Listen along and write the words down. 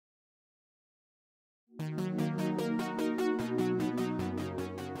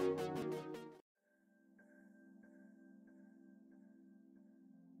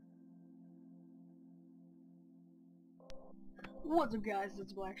What's up, guys?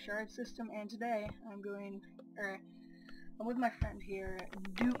 It's Black Shark System, and today I'm with my friend here,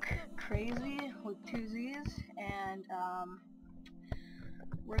 Duke Crazy with 2 Z's, and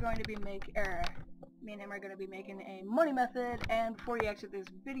we're going to be me and him are going to be making a money method. And before you exit this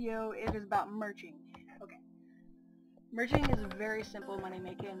video, it is about merching. Okay, merching is a very simple money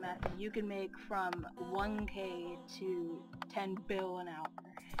making method. You can make from 1k to 10 bill an hour,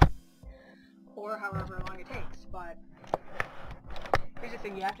 or however long it takes. But here's the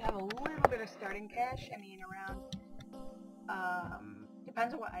thing, you have to have a little bit of starting cash. I mean, around,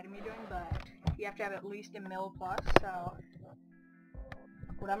 depends on what item you're doing, but you have to have at least $1 mil plus. So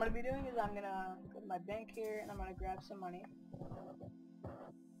what I'm going to be doing is I'm going to go to my bank here, and I'm going to grab some money.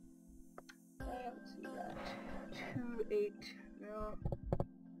 Let's see, got 2.8 mil.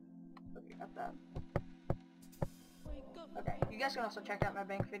 Okay, got that. Okay, you guys can also check out my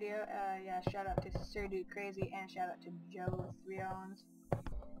bank video. Yeah, shout out to Sir Dude Crazy, and shout out to Joe 3 Owens.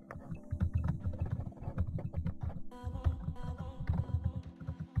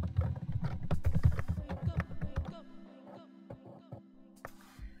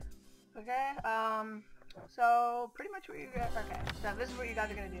 Okay, so pretty much what you got. Okay, so this is what you guys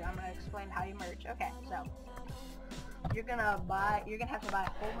are gonna do. I'm gonna explain how you merge. Okay, so you're gonna have to buy a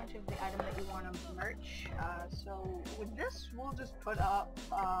whole bunch of the item that you want to merch. So with this, we'll just put up,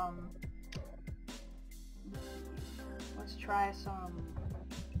 let's try some,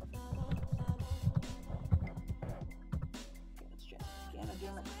 let's just get a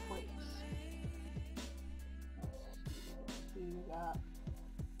different place. Let's see, we got,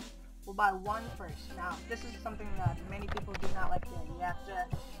 we'll buy one first. Now, this is something that many people do not like doing. You have to,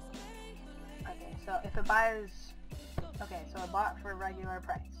 okay, so if it buys, okay, so I bought for a regular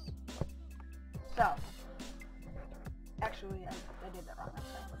price. So, actually, I did that wrong.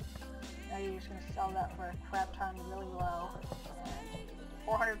 Now you're just going to sell that for a crap ton really low. And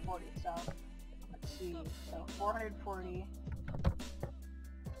 440, so, let's see, so 440.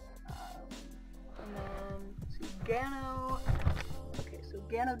 And then, let's see, Gano. Okay, so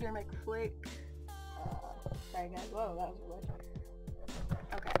Gano Dermic Flake. Sorry guys, whoa, that was a glitch.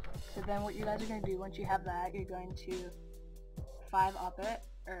 Okay, so then what you guys are going to do, once you have that, you're going to 5 up it,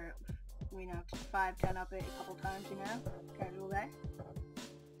 or, 5, 10 up it a couple times, casual day.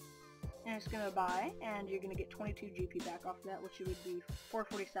 And it's going to buy, and you're going to get 22 GP back off of that, which would be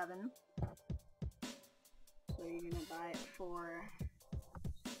 447. So you're going to buy it for,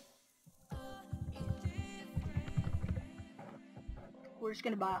 we're just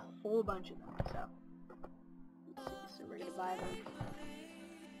going to buy a whole bunch of them, so, let's see, so we're going to buy them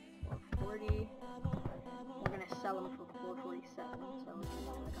for 440. We're going to sell them for 447, so we're going to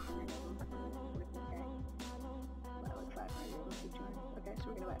buy like 100 of them for 4k. Buy like 500 of them for 200. Okay, so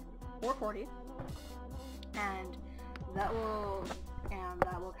we're going to buy 440, and that will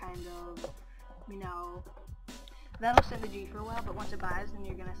kind of, that'll set the G for a while, but once it buys, then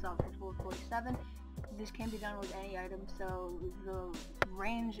you're going to sell it for 447. This can be done with any item, so the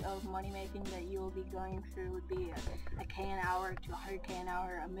range of money making that you will be going through would be a K an hour to 100k an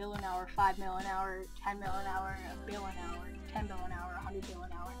hour, $1 mil an hour, 5 mil an hour, 10 mil an hour, $1 bill an hour, 10 bill an hour, 100 bill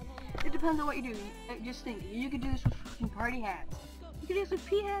an hour. It depends on what you do. Just think, you could do this with fucking party hats. You could do this with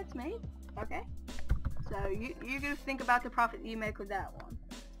pea hats, mate. Okay? So you're gonna think about the profit you make with that one.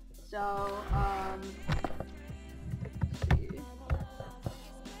 So let's see.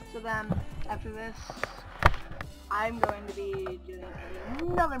 So then after this, I'm going to be doing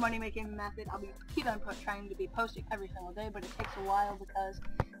another money making method. I'll be keep on trying to be posting every single day, but it takes a while because,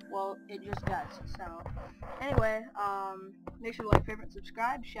 well, it just does. So anyway, make sure to like, favorite,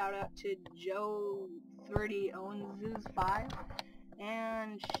 subscribe. Shout out to Joe 30 Owens 5,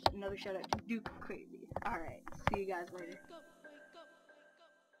 and another shout out to Duke Crazy. Alright, see you guys later.